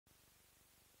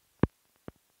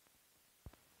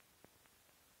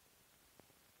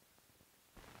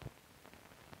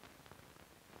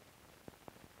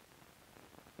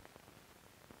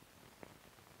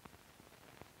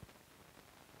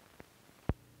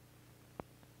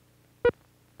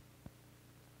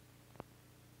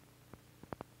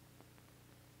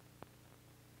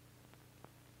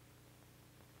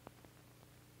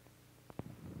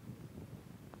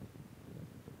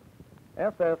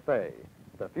FFA,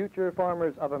 the Future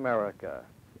Farmers of America,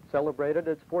 celebrated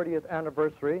its 40th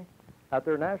anniversary at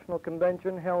their national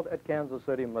convention held at Kansas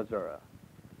City, Missouri.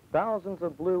 Thousands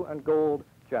of blue and gold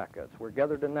jackets were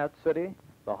gathered in that city,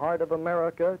 the heart of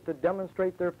America, to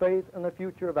demonstrate their faith in the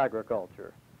future of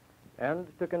agriculture and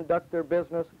to conduct their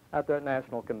business at that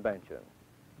national convention.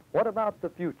 What about the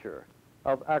future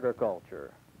of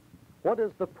agriculture? What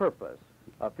is the purpose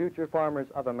of Future Farmers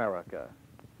of America?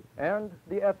 And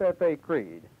the FFA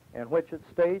Creed, in which it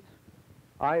states,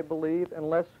 "I believe in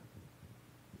less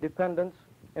dependence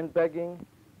in begging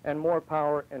and more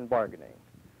power in bargaining."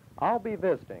 I'll be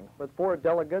visiting with 4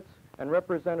 delegates and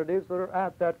representatives that are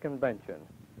at that convention.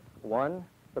 One,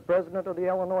 the president of the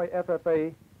Illinois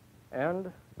FFA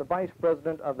and the vice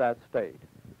president of that state.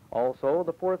 Also,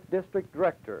 the 4th district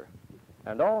director,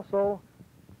 and also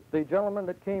the gentleman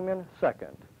that came in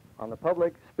second on the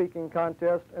public speaking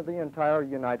contest of the entire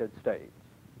United States.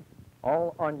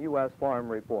 All on U.S. Farm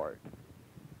Report.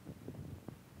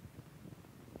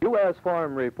 U.S.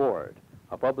 Farm Report,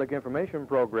 a public information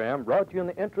program brought to you in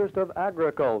the interest of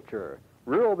agriculture,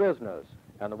 rural business,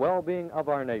 and the well-being of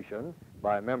our nation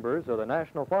by members of the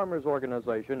National Farmers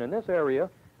Organization in this area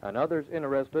and others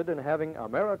interested in having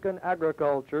American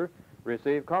agriculture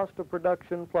receive cost of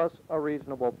production plus a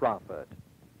reasonable profit.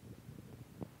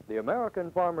 The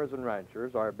American farmers and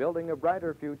ranchers are building a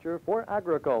brighter future for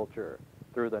agriculture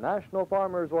through the National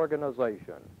Farmers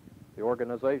Organization, the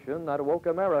organization that awoke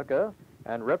America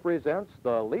and represents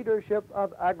the leadership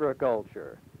of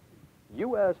agriculture.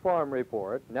 U.S. Farm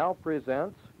Report now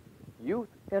presents Youth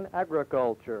in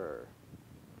Agriculture.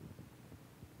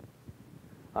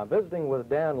 I'm visiting with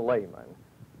Dan Lehman,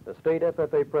 the state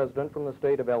FFA president from the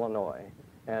state of Illinois,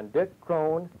 and Dick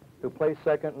Crone, who placed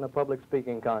second in the public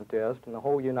speaking contest in the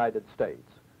whole United States.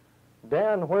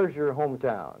 Dan, where's your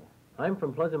hometown? I'm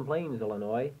from Pleasant Plains,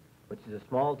 Illinois, which is a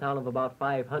small town of about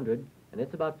 500, and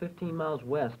it's about 15 miles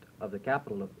west of the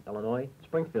capital of Illinois,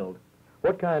 Springfield.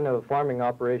 What kind of farming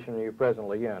operation are you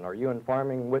presently in? Are you in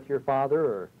farming with your father,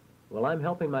 or? Well, I'm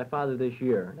helping my father this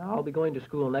year. Now, I'll be going to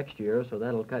school next year, so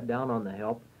that'll cut down on the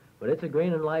help. But it's a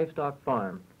grain and livestock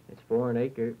farm. It's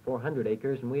 400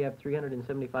 acres, and we have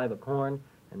 375 of corn,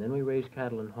 and then we raise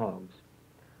cattle and hogs.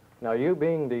 Now, you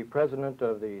being the president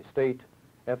of the state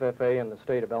FFA in the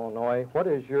state of Illinois, what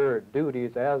is your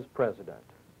duties as president?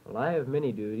 Well, I have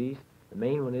many duties. The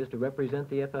main one is to represent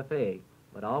the FFA,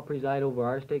 but I'll preside over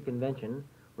our state convention,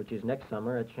 which is next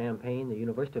summer at Champaign, the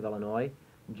University of Illinois,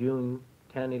 June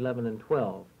 10, 11, and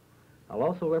 12. I'll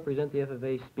also represent the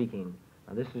FFA speaking.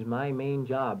 Now, this is my main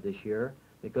job this year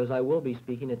because I will be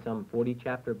speaking at some 40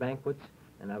 chapter banquets,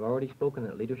 and I've already spoken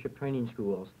at leadership training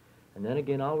schools. And then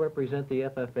again, I'll represent the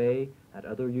FFA at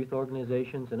other youth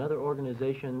organizations and other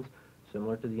organizations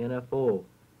similar to the NFO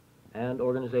and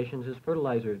organizations as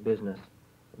fertilizers business.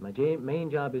 My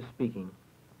main job is speaking.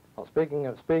 Well, speaking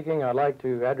of speaking, I'd like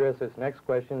to address this next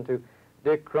question to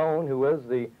Dick Crone, who was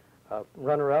the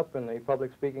runner-up in the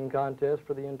public speaking contest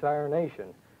for the entire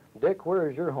nation. Dick, where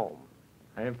is your home?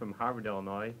 I am from Harvard,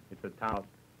 Illinois. It's a town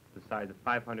the size of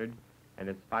 500, and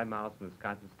it's 5 miles from the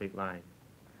Wisconsin state line.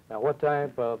 Now, what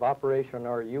type of operation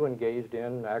are you engaged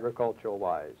in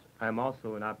agricultural-wise? I'm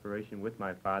also in operation with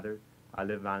my father. I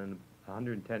live on a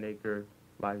 110-acre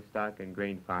livestock and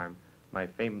grain farm. My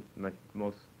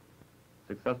most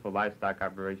successful livestock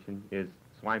operation is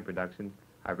swine production.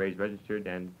 I raise registered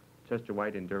and Chester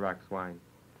White and Duroc swine.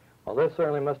 Well, this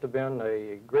certainly must have been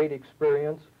a great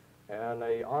experience and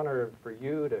an honor for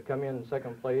you to come in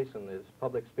second place in this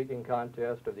public speaking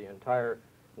contest of the entire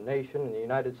nation in the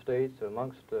United States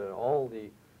amongst all the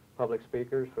public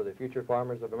speakers for the Future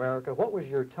Farmers of America. What was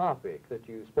your topic that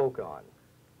you spoke on?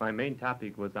 My main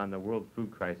topic was on the world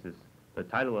food crisis. The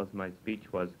title of my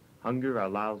speech was Hunger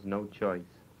Allows No Choice.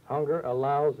 Hunger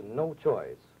allows no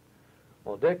choice.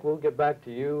 Well, Dick, we'll get back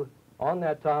to you on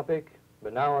that topic,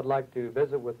 but now I'd like to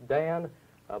visit with Dan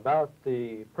about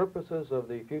the purposes of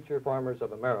the Future Farmers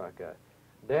of America.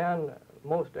 Dan,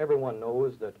 most everyone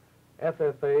knows that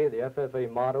FFA, the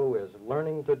FFA motto is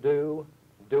learning to do,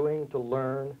 doing to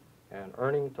learn, and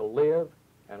earning to live,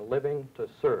 and living to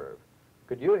serve.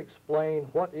 Could you explain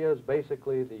what is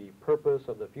basically the purpose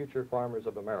of the Future Farmers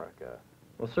of America?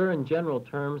 Well, sir, in general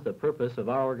terms, the purpose of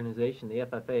our organization, the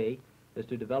FFA, is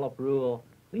to develop rural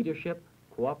leadership,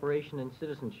 cooperation, and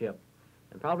citizenship.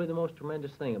 And probably the most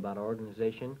tremendous thing about our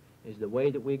organization is the way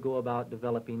that we go about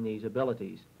developing these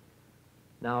abilities.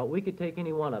 Now, we could take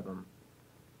any one of them.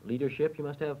 Leadership, you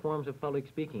must have forms of public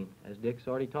speaking, as Dick's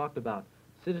already talked about.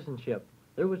 Citizenship,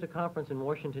 there was a conference in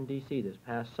Washington, D.C. this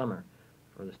past summer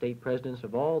for the state presidents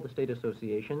of all the state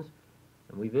associations,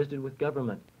 and we visited with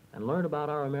government. and learn about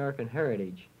our American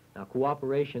heritage. Now,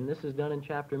 cooperation, this is done in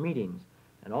chapter meetings,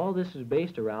 and all this is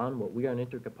based around what we are an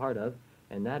intricate part of,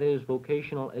 and that is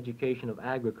vocational education of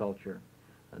agriculture.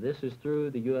 Now, this is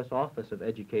through the U.S. Office of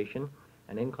Education,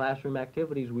 and in classroom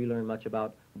activities we learn much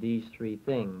about these three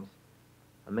things.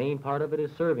 A main part of it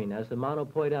is serving. As the motto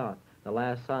pointed out, the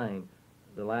last line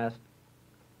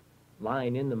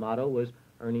in the motto was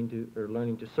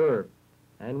learning to serve.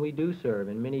 And we do serve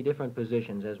in many different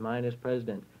positions, as mine as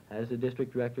president, as the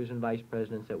district directors and vice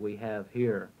presidents that we have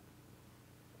here.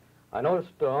 I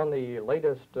noticed on the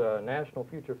latest National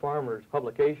Future Farmers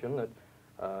publication that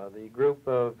the group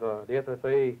of the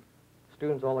FFA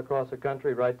students all across the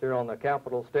country right there on the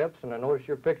Capitol steps, and I noticed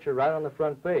your picture right on the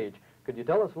front page. Could you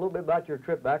tell us a little bit about your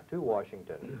trip back to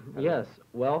Washington? Yes.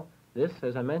 Well, this,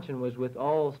 as I mentioned, was with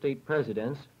all state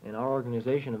presidents in our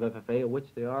organization of FFA, of which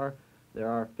there are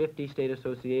 50 state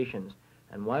associations.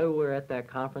 And while we were at that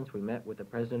conference, we met with the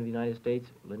President of the United States,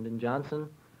 Lyndon Johnson,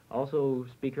 also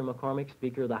Speaker McCormick,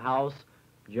 Speaker of the House,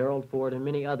 Gerald Ford, and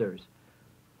many others.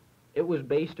 It was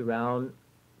based around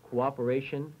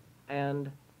cooperation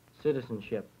and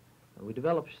citizenship. And we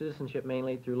developed citizenship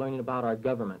mainly through learning about our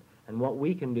government and what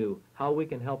we can do, how we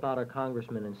can help out our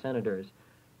congressmen and senators.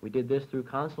 We did this through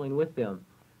counseling with them.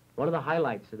 One of the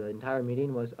highlights of the entire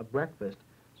meeting was a breakfast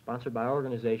sponsored by our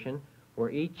organization where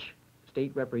each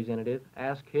state representative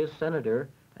asked his senator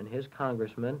and his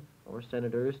congressmen or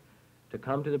senators to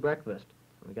come to the breakfast.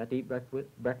 We got to eat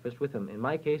breakfast with them. In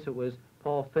my case, it was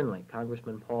Paul Finley,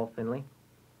 Congressman Paul Finley.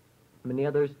 Many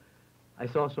others, I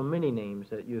saw so many names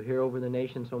that you hear over the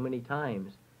nation so many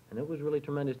times, and it was really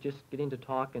tremendous just getting to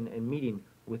talk and meeting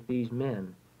with these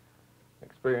men.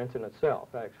 Experience in itself,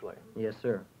 actually. Yes,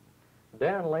 sir.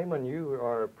 Dan Lehman, you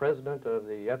are president of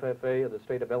the FFA of the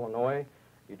state of Illinois.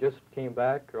 You just came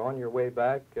back, or on your way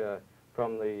back,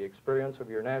 from the experience of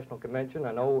your national convention.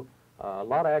 I know a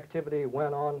lot of activity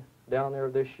went on down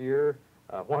there this year.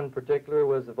 One particular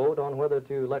was the vote on whether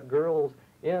to let girls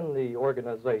in the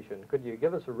organization. Could you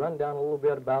give us a rundown a little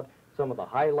bit about some of the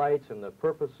highlights and the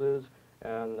purposes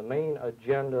and the main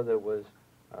agenda that was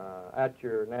at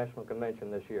your national convention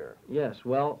this year? Yes,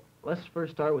 well, let's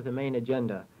first start with the main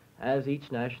agenda. As each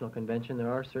national convention,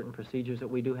 there are certain procedures that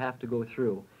we do have to go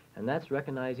through, and that's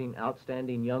recognizing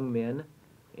outstanding young men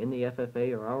in the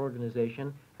FFA or our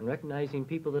organization and recognizing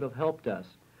people that have helped us.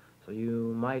 So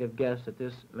you might have guessed that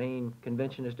this main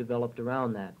convention is developed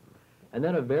around that. And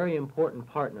then a very important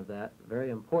part of that,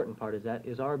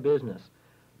 is our business,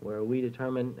 where we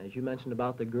determine, as you mentioned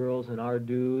about the girls and our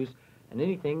dues and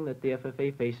anything that the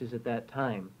FFA faces at that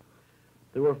time.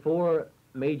 There were 4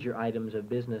 major items of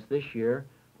business this year,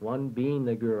 one being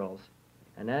the girls.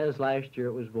 And as last year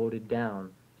it was voted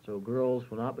down, so girls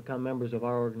will not become members of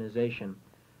our organization.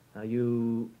 Now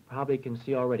you probably can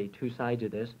see already 2 sides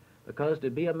of this, because to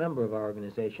be a member of our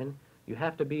organization, you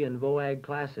have to be in VOAG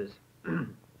classes.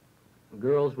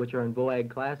 Girls which are in VOAG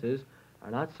classes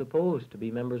are not supposed to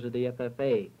be members of the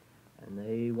FFA, and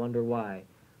they wonder why.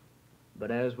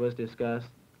 But as was discussed,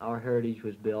 our heritage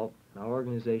was built, and our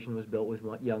organization was built with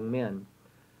young men.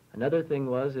 Another thing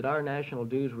was that our national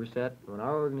dues were set when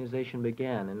our organization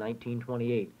began in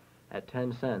 1928 at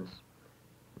 10 cents.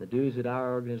 The dues that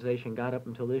our organization got up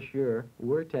until this year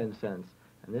were 10 cents,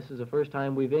 and this is the first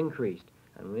time we've increased,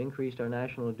 and we increased our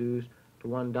national dues to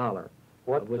 $1.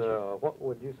 What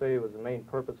would you say was the main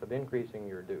purpose of increasing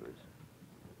your dues?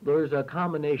 There's a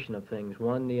combination of things.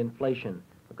 One, the inflation,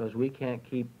 because we can't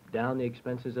keep down the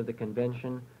expenses of the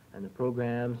convention and the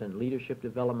programs and leadership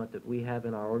development that we have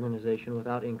in our organization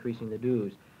without increasing the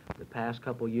dues. The past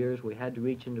couple years, we had to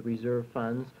reach into reserve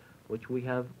funds, which we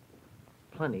have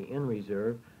plenty in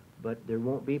reserve, but there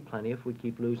won't be plenty if we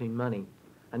keep losing money.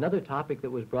 Another topic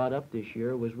that was brought up this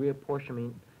year was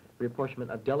reapportionment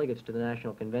of delegates to the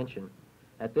National Convention.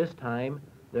 At this time,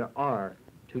 there are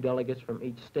 2 delegates from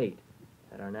each state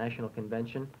at our National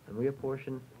Convention, and we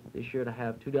apportion this year to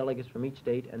have 2 delegates from each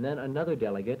state and then another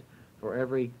delegate for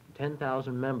every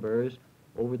 10,000 members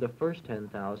over the first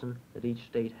 10,000 that each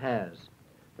state has.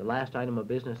 The last item of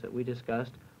business that we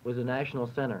discussed was the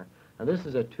National Center. Now this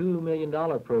is a $2 million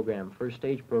program, first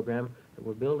stage program, that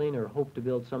we're building or hope to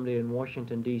build someday in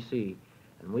Washington, D.C.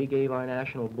 And we gave our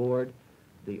national board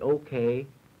the okay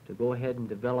to go ahead and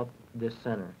develop this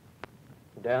center.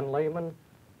 Dan Lehman,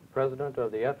 president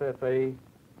of the FFA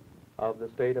of the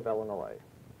state of Illinois.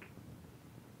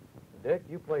 Dick,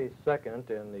 you placed second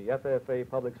in the FFA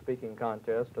public speaking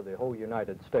contest of the whole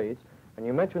United States, and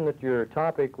you mentioned that your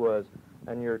topic was,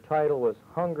 and your title was,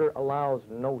 Hunger Allows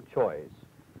No Choice.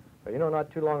 You know,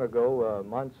 not too long ago,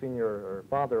 Monsignor, or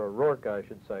Father O'Rourke, I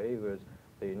should say, who was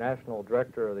the National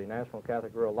Director of the National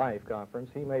Catholic Rural Life Conference,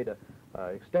 he made a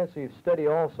extensive study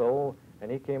also, and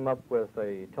he came up with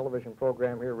a television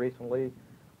program here recently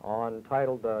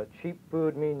titled Cheap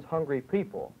Food Means Hungry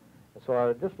People. So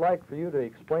I'd just like for you to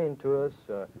explain to us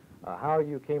how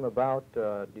you came about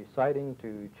deciding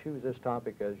to choose this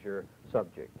topic as your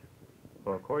subject.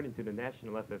 Well, according to the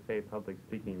National FFA Public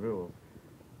Speaking Rules,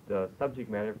 the subject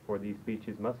matter for these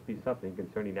speeches must be something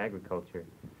concerning agriculture.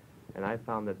 And I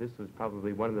found that this was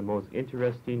probably one of the most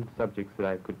interesting subjects that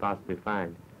I could possibly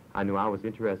find. I knew I was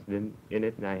interested in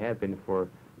it, and I have been for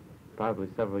probably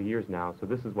several years now, so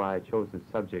this is why I chose this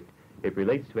subject. It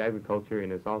relates to agriculture,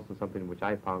 and it's also something which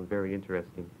I found very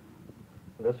interesting.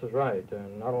 This is right,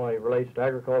 and not only relates to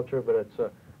agriculture, but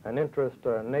it's an interest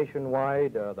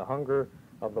nationwide, the hunger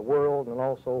of the world, and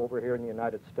also over here in the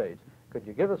United States. Could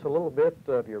you give us a little bit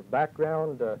of your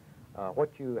background, what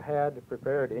you had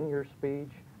prepared in your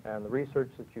speech, and the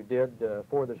research that you did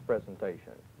for this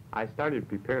presentation? I started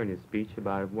preparing this speech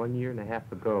about 1.5 years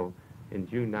ago, in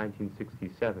June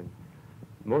 1967.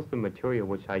 Most of the material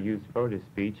which I used for this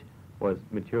speech was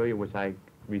material which I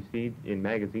received in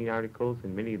magazine articles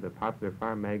in many of the popular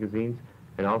farm magazines,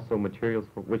 and also materials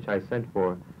for which I sent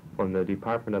for from the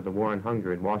Department of the War on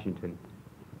Hunger in Washington.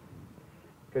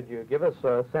 Could you give us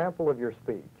a sample of your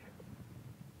speech?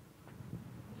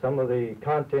 Some of the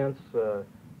contents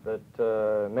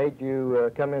that made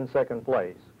you come in second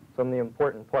place, some of the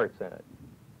important parts in it.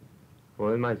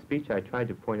 Well, in my speech, I tried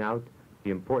to point out the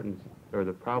importance or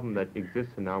the problem that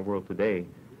exists in our world today.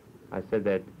 I said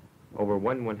that over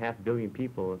 1.5 billion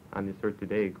people on this earth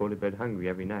today go to bed hungry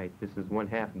every night. This is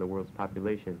 1/2 of the world's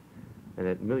population, and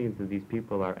that millions of these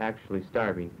people are actually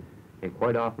starving. And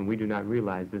quite often we do not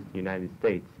realize this in the United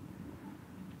States.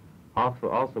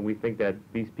 Also, we think that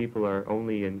these people are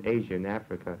only in Asia and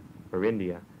Africa or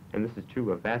India, and this is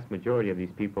true. A vast majority of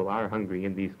these people are hungry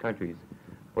in these countries.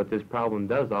 But this problem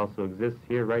does also exist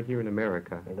here, right here in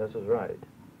America. And this is right.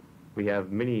 We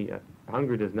have many,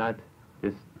 hunger does not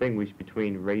distinguish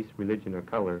between race, religion, or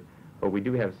color, but we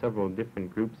do have several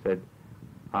different groups that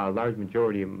a large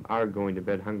majority of them are going to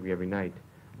bed hungry every night.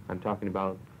 I'm talking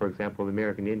about, for example, the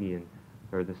American Indian,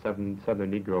 or the Southern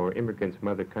Negro, or immigrants from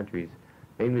other countries,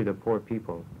 mainly the poor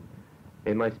people.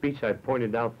 In my speech, I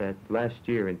pointed out that last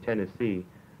year in Tennessee,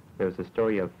 there was a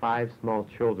story of 5 small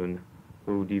children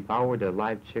who devoured a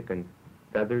live chicken,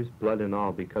 feathers, blood, and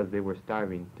all, because they were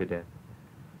starving to death.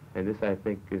 And this, I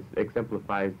think,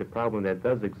 exemplifies the problem that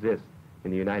does exist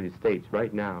in the United States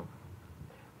right now.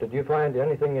 Did you find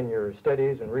anything in your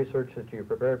studies and research that you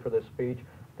prepared for this speech,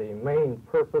 the main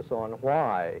purpose on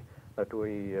why that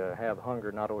we have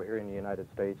hunger not only here in the United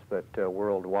States but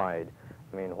worldwide?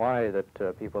 I mean, why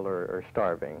that people are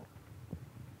starving?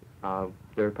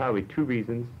 There are probably 2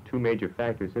 reasons, 2 major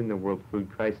factors in the world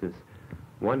food crisis.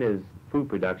 One is food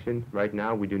production. Right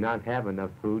now, we do not have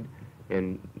enough food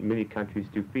in many countries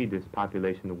to feed this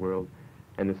population of the world.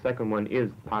 And the second one is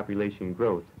population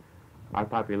growth. Our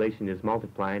population is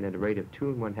multiplying at a rate of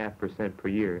 2.5% per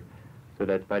year, so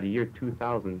that by the year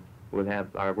 2000,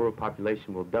 our world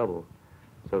population will double.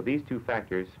 So these 2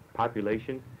 factors,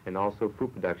 population and also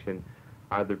food production,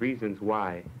 are the reasons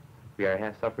why we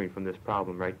are suffering from this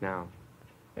problem right now.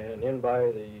 And in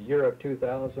by the year of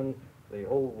 2000, the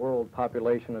whole world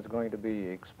population is going to be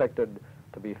expected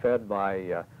to be fed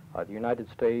by the United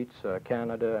States,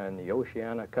 Canada, and the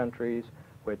Oceania countries,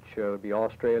 which would be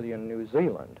Australia and New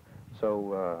Zealand.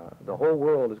 So the whole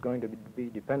world is going to be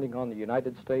depending on the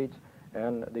United States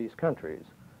and these countries.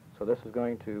 So this is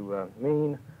going to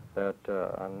mean that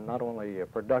not only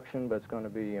production, but it's going to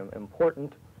be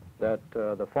important that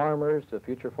the farmers, the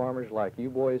future farmers like you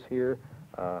boys here,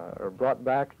 are brought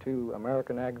back to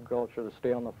American agriculture to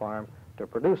stay on the farm to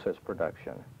produce this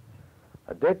production.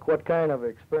 Dick, what kind of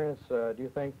experience do you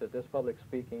think that this public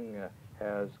speaking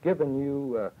has given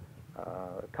you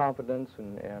confidence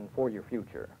and for your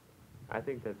future? I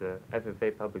think that the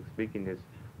FFA public speaking has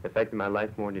affected my life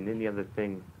more than any other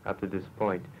thing up to this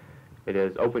point. It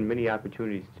has opened many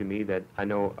opportunities to me that I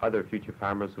know other future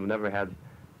farmers will never have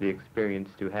the experience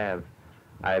to have.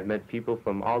 I have met people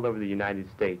from all over the United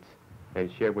States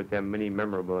and shared with them many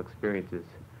memorable experiences.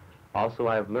 Also,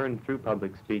 I have learned through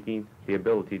public speaking the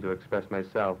ability to express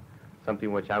myself,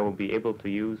 something which I will be able to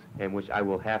use and which I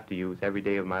will have to use every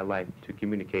day of my life to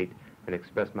communicate and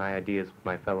express my ideas with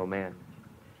my fellow man.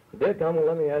 Dick,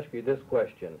 let me ask you this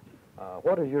question.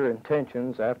 What are your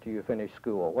intentions after you finish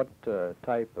school? What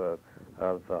type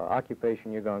of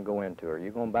occupation you're going to go into? Are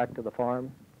you going back to the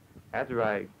farm? After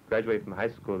I graduate from high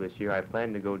school this year, I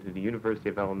plan to go to the University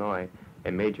of Illinois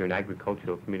and major in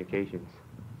agricultural communications.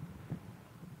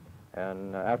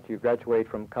 And after you graduate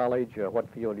from college,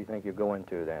 what field do you think you go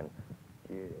into then?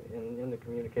 In the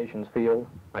communications field?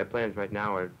 My plans right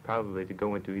now are probably to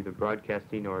go into either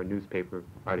broadcasting or newspaper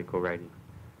article writing.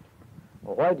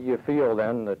 Well, why do you feel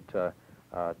then that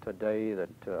today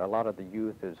that a lot of the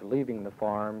youth is leaving the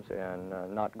farms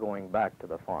and not going back to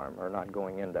the farm or not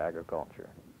going into agriculture?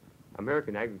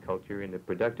 American agriculture in the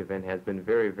productive end has been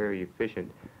very, very efficient,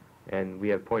 and we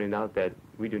have pointed out that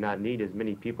we do not need as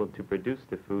many people to produce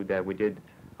the food that we did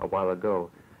a while ago.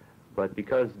 But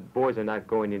because boys are not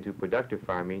going into productive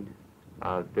farming,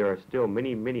 there are still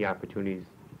many, many opportunities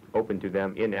open to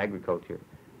them in agriculture.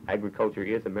 Agriculture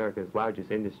is America's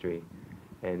largest industry,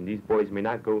 and these boys may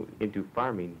not go into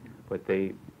farming, but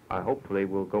they hopefully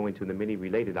will go into the many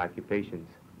related occupations.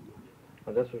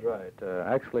 Well, this is right.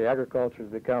 Actually, agriculture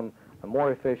has become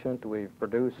more efficient. We've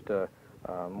produced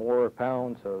more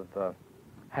pounds of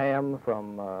ham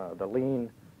from the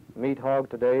lean meat hog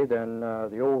today than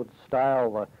the old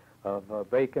style of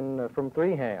bacon from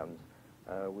 3 hams.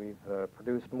 We've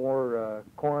produced more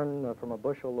corn from a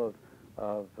bushel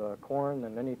of corn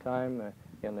than any time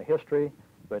in the history,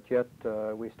 but yet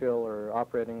we still are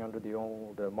operating under the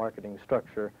old marketing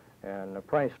structure and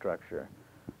price structure.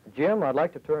 Jim, I'd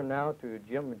like to turn now to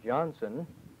Jim Johnson,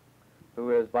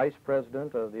 who is Vice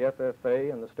President of the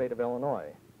FFA in the state of Illinois.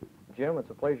 Jim, it's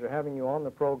a pleasure having you on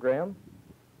the program.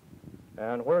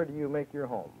 And where do you make your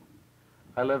home?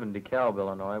 I live in DeKalb,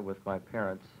 Illinois, with my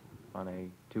parents on a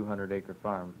 200-acre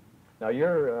farm. Now,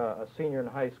 you're a senior in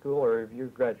high school, or have you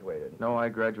graduated? No, I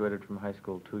graduated from high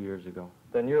school 2 years ago.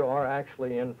 Then you are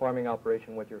actually in farming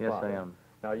operation with your father? Yes, I am.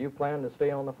 Now, you plan to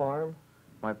stay on the farm?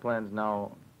 My plans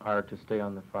now are to stay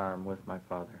on the farm with my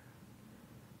father.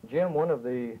 Jim, one of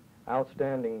the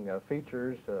outstanding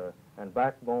features and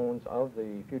backbones of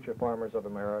the Future Farmers of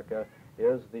America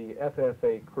is the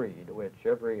FFA Creed, which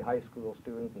every high school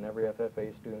student and every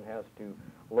FFA student has to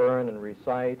learn and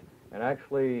recite. And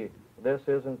actually,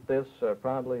 isn't this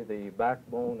probably the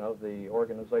backbone of the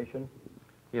organization?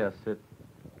 Yes, it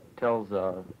tells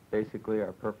basically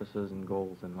our purposes and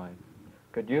goals in life.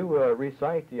 Could you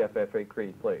recite the FFA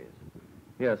Creed, please?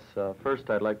 Yes, first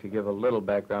I'd like to give a little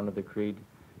background of the Creed.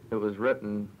 It was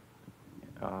written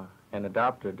and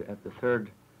adopted at the 3rd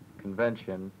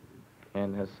convention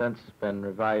and has since been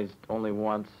revised only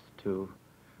once to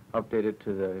update it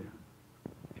to the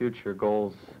future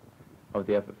goals of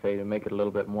the FFA to make it a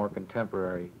little bit more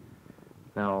contemporary.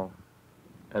 Now,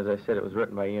 as I said, it was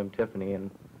written by E.M. Tiffany,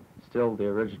 and still the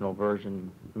original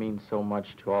version means so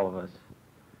much to all of us.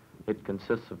 It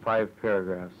consists of 5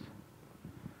 paragraphs.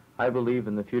 I believe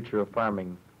in the future of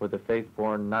farming, with a faith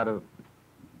born not of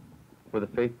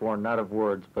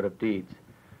words but of deeds,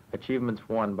 achievements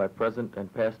won by present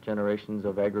and past generations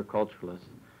of agriculturalists,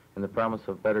 and the promise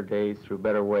of better days through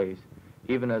better ways,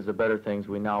 even as the better things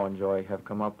we now enjoy have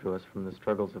come up to us from the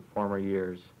struggles of former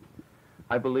years.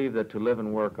 I believe that to live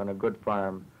and work on a good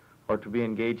farm or to be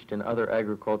engaged in other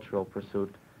agricultural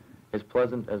pursuit is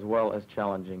pleasant as well as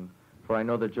challenging, for I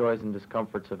know the joys and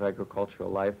discomforts of agricultural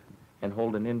life and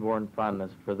hold an inborn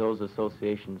fondness for those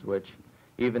associations which,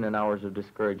 even in hours of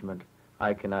discouragement,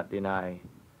 I cannot deny.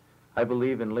 I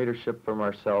believe in leadership from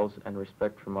ourselves and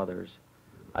respect from others.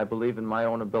 I believe in my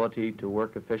own ability to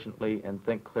work efficiently and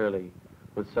think clearly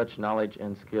with such knowledge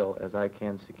and skill as I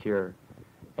can secure,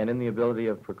 and in the ability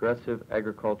of progressive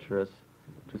agriculturists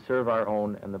to serve our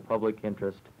own and the public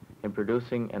interest in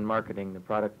producing and marketing the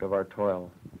product of our toil.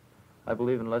 I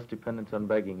believe in less dependence on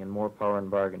begging and more power in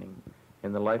bargaining,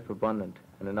 in the life abundant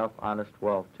and enough honest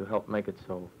wealth to help make it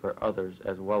so for others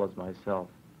as well as myself,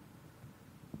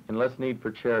 in less need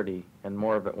for charity and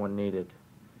more of it when needed,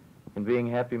 in being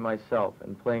happy myself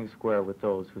and playing square with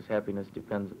those whose happiness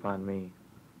depends upon me.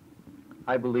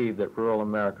 I believe that rural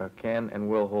America can and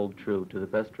will hold true to the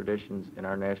best traditions in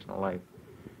our national life,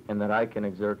 and that I can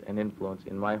exert an influence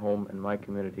in my home and my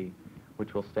community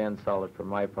which will stand solid for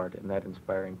my part in that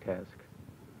inspiring task.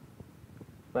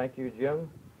 Thank you, Jim.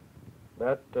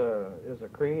 That is a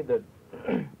creed that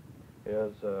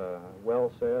is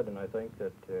well said, and I think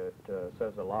that it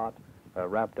says a lot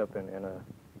wrapped up in a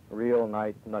real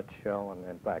nice nutshell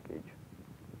and package.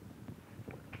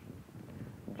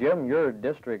 Jim, you're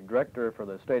district director for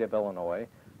the state of Illinois.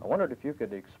 I wondered if you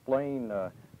could explain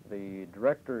the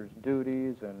director's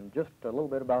duties and just a little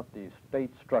bit about the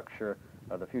state structure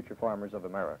of the Future Farmers of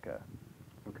America.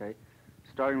 Okay.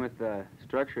 Starting with the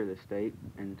structure of the state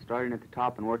and starting at the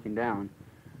top and working down,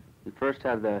 we first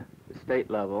have the state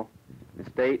level. The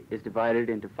state is divided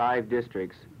into 5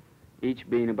 districts, each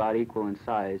being about equal in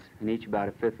size and each about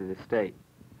a fifth of the state.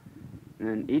 And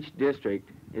then each district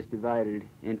is divided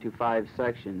into 5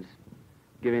 sections,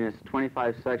 giving us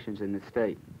 25 sections in the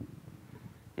state.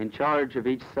 In charge of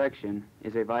each section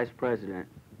is a vice president,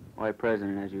 or a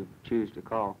president as you choose to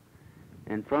call.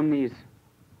 And from these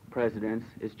presidents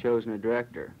is chosen a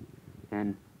director.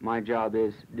 And my job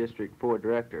is District 4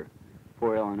 Director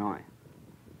for Illinois.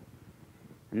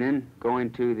 And then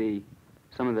going to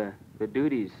some of the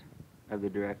duties of the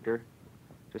director.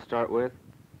 To start with,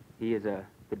 the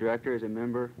director is a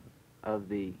member of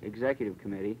the executive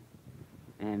committee,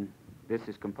 and this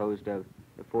is composed of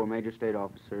the 4 major state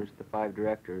officers, the 5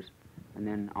 directors, and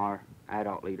then our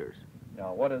adult leaders.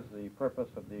 Now, what is the purpose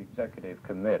of the executive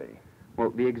committee?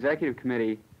 Well, the executive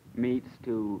committee meets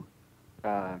to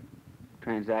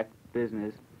transact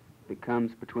business that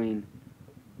comes between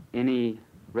any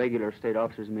regular state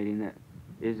officers meeting that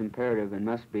is imperative and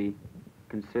must be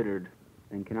considered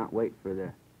and cannot wait for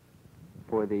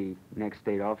the next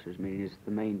state officers meeting. Is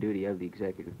the main duty of the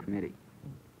executive committee.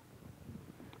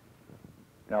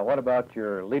 Now, what about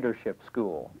your leadership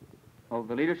school? Well,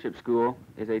 the leadership school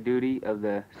is a duty of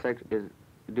the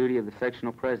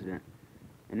sectional president,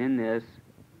 and in this,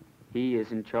 he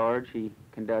is in charge. He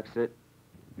conducts it,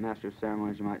 master of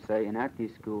ceremonies, you might say. And at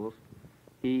these schools,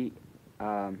 he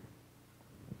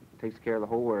takes care of the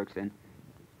whole works, and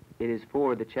it is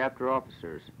for the chapter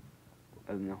officers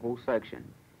of the whole section,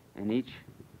 and each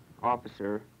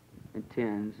officer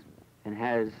attends and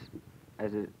has,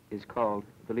 as it is called,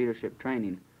 the leadership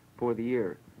training for the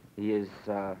year. He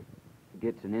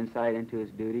gets an insight into his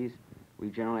duties. We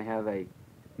generally have a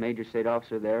major state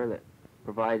officer there that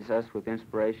provides us with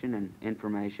inspiration and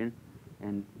information,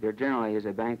 and there generally is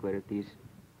a banquet at these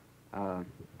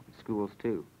schools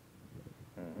too.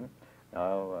 Mm-hmm.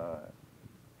 Now,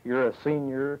 you're a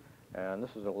senior, and this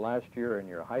is the last year in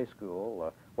your high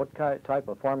school. What type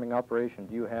of farming operation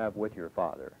do you have with your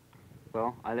father?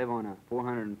 Well, I live on a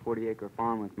 440-acre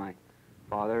farm with my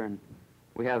father, and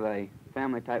we have a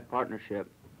family-type partnership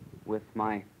with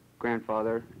my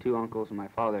grandfather, 2 uncles, and my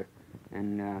father,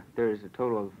 and there is a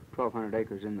total of 1,200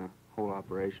 acres in the whole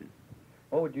operation.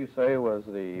 What would you say was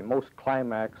the most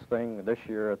climax thing this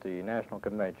year at the National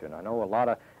Convention? I know a lot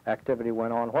of activity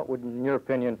went on. What would, in your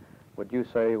opinion, would you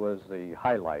say was the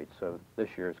highlights of this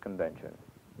year's convention?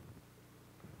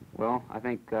 Well, I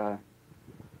think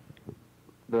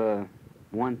the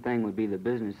one thing would be the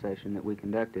business session that we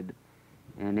conducted,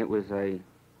 and it was a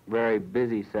very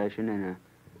busy session and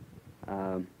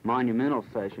a monumental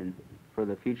session for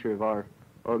the future of our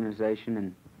organization,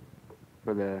 and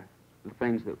for the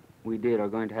things that we did are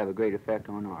going to have a great effect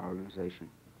on our organization.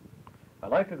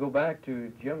 I'd like to go back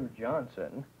to Jim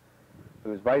Johnson,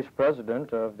 who's Vice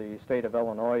President of the State of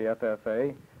Illinois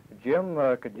FFA. Jim,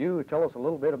 could you tell us a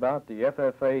little bit about the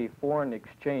FFA Foreign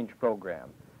Exchange Program?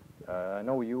 I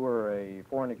know you were a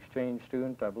foreign exchange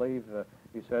student, I believe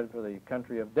you said, for the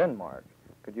country of Denmark.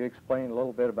 Could you explain a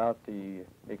little bit about the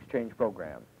exchange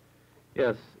program?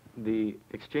 Yes, the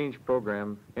exchange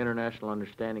program, International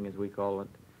Understanding as we call it,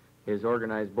 is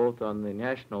organized both on the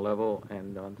national level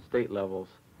and on state levels.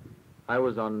 I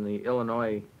was on the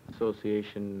Illinois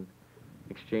Association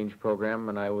exchange program,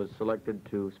 and I was selected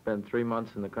to spend 3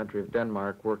 months in the country of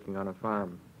Denmark working on a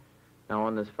farm. Now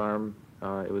on this farm,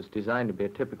 it was designed to be a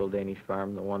typical Danish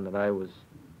farm, the one that I was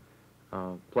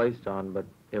placed on, but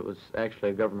it was actually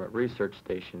a government research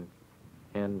station,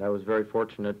 and I was very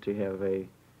fortunate to have a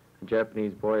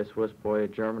Japanese boy, a Swiss boy, a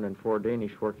German, and 4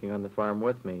 Danish working on the farm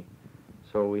with me.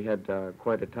 So we had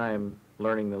quite a time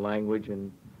learning the language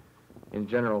and in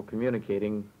general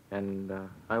communicating, and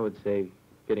I would say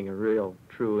getting a real,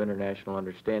 true international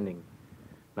understanding.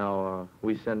 Now,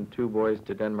 we send 2 boys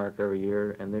to Denmark every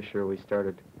year, and this year we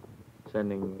started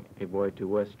sending a boy to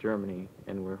West Germany,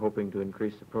 and we're hoping to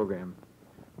increase the program.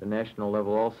 The national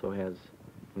level also has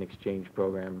an exchange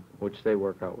program, which they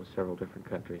work out with several different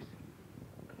countries.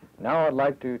 Now I'd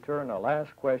like to turn the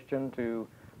last question to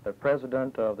the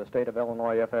President of the State of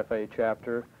Illinois FFA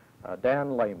chapter,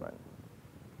 Dan Lehman.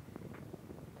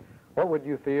 What would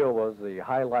you feel was the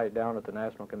highlight down at the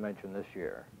National Convention this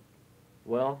year?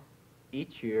 Well,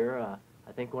 each year,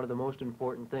 I think one of the most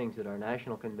important things at our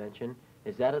National Convention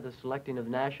is that of the selecting of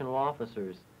national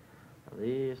officers.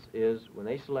 This is when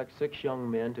they select 6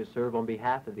 young men to serve on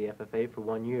behalf of the FFA for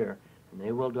 1 year, and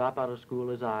they will drop out of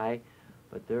school as I,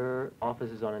 but their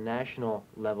office is on a national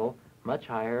level, much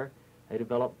higher. They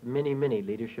develop many, many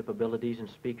leadership abilities and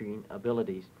speaking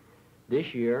abilities.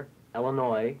 This year,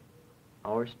 Illinois,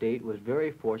 our state, was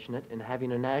very fortunate in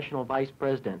having a national vice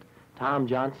president. Tom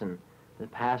Johnson, the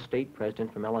past state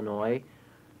president from Illinois,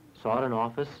 sought an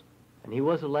office, and he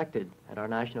was elected at our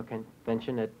National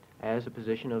Convention as a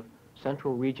position of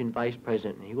Central Region Vice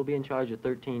President. And he will be in charge of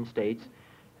 13 states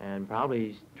and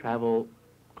probably travel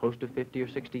close to 50 or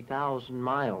 60,000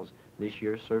 miles this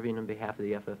year serving on behalf of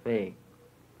the FFA.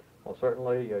 Well,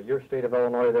 certainly your state of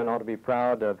Illinois then ought to be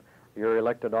proud of your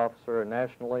elected officer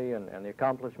nationally and the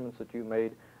accomplishments that you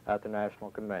made at the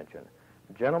National Convention.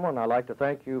 Gentlemen, I'd like to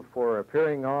thank you for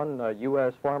appearing on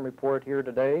U.S. Farm Report here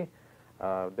today.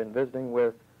 I've been visiting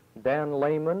with Dan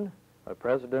Lehman,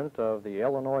 president of the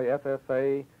Illinois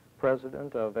FFA,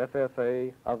 president of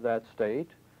FFA of that state,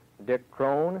 Dick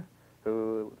Crone,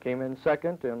 who came in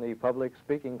second in the public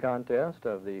speaking contest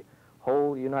of the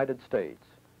whole United States.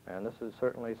 And this is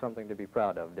certainly something to be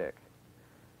proud of, Dick.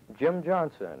 Jim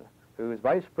Johnson, who is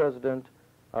vice president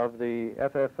of the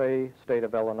FFA state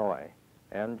of Illinois,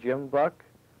 and Jim Buck,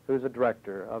 who's a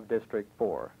director of District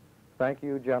 4. Thank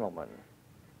you, gentlemen.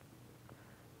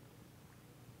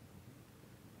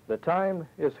 The time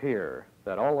is here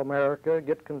that all America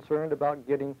get concerned about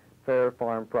getting fair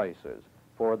farm prices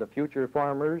for the future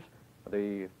farmers,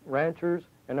 the ranchers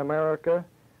in America,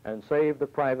 and save the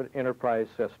private enterprise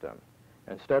system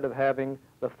instead of having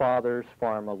the fathers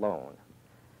farm alone.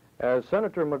 As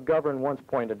Senator McGovern once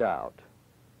pointed out,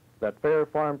 that fair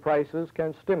farm prices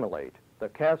can stimulate the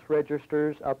cash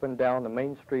registers up and down the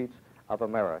main streets of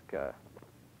America.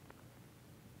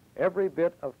 Every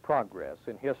bit of progress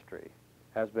in history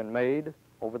has been made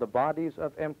over the bodies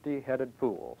of empty-headed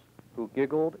fools who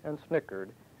giggled and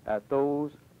snickered at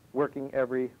those working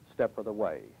every step of the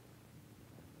way.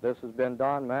 This has been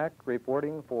Don Mack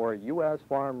reporting for U.S.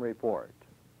 Farm Report.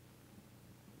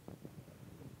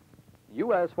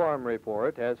 U.S. Farm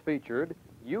Report has featured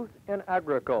Youth in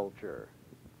Agriculture.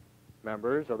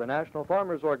 Members of the National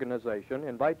Farmers Organization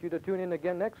invite you to tune in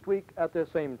again next week at this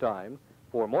same time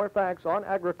for more facts on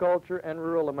agriculture and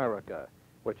rural America,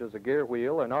 which is a gear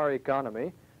wheel in our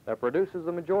economy that produces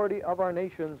the majority of our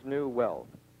nation's new wealth.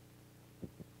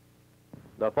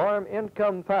 The farm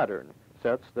income pattern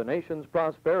sets the nation's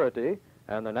prosperity,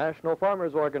 and the National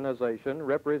Farmers Organization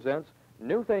represents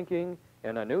new thinking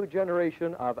in a new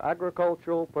generation of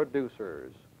agricultural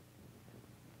producers.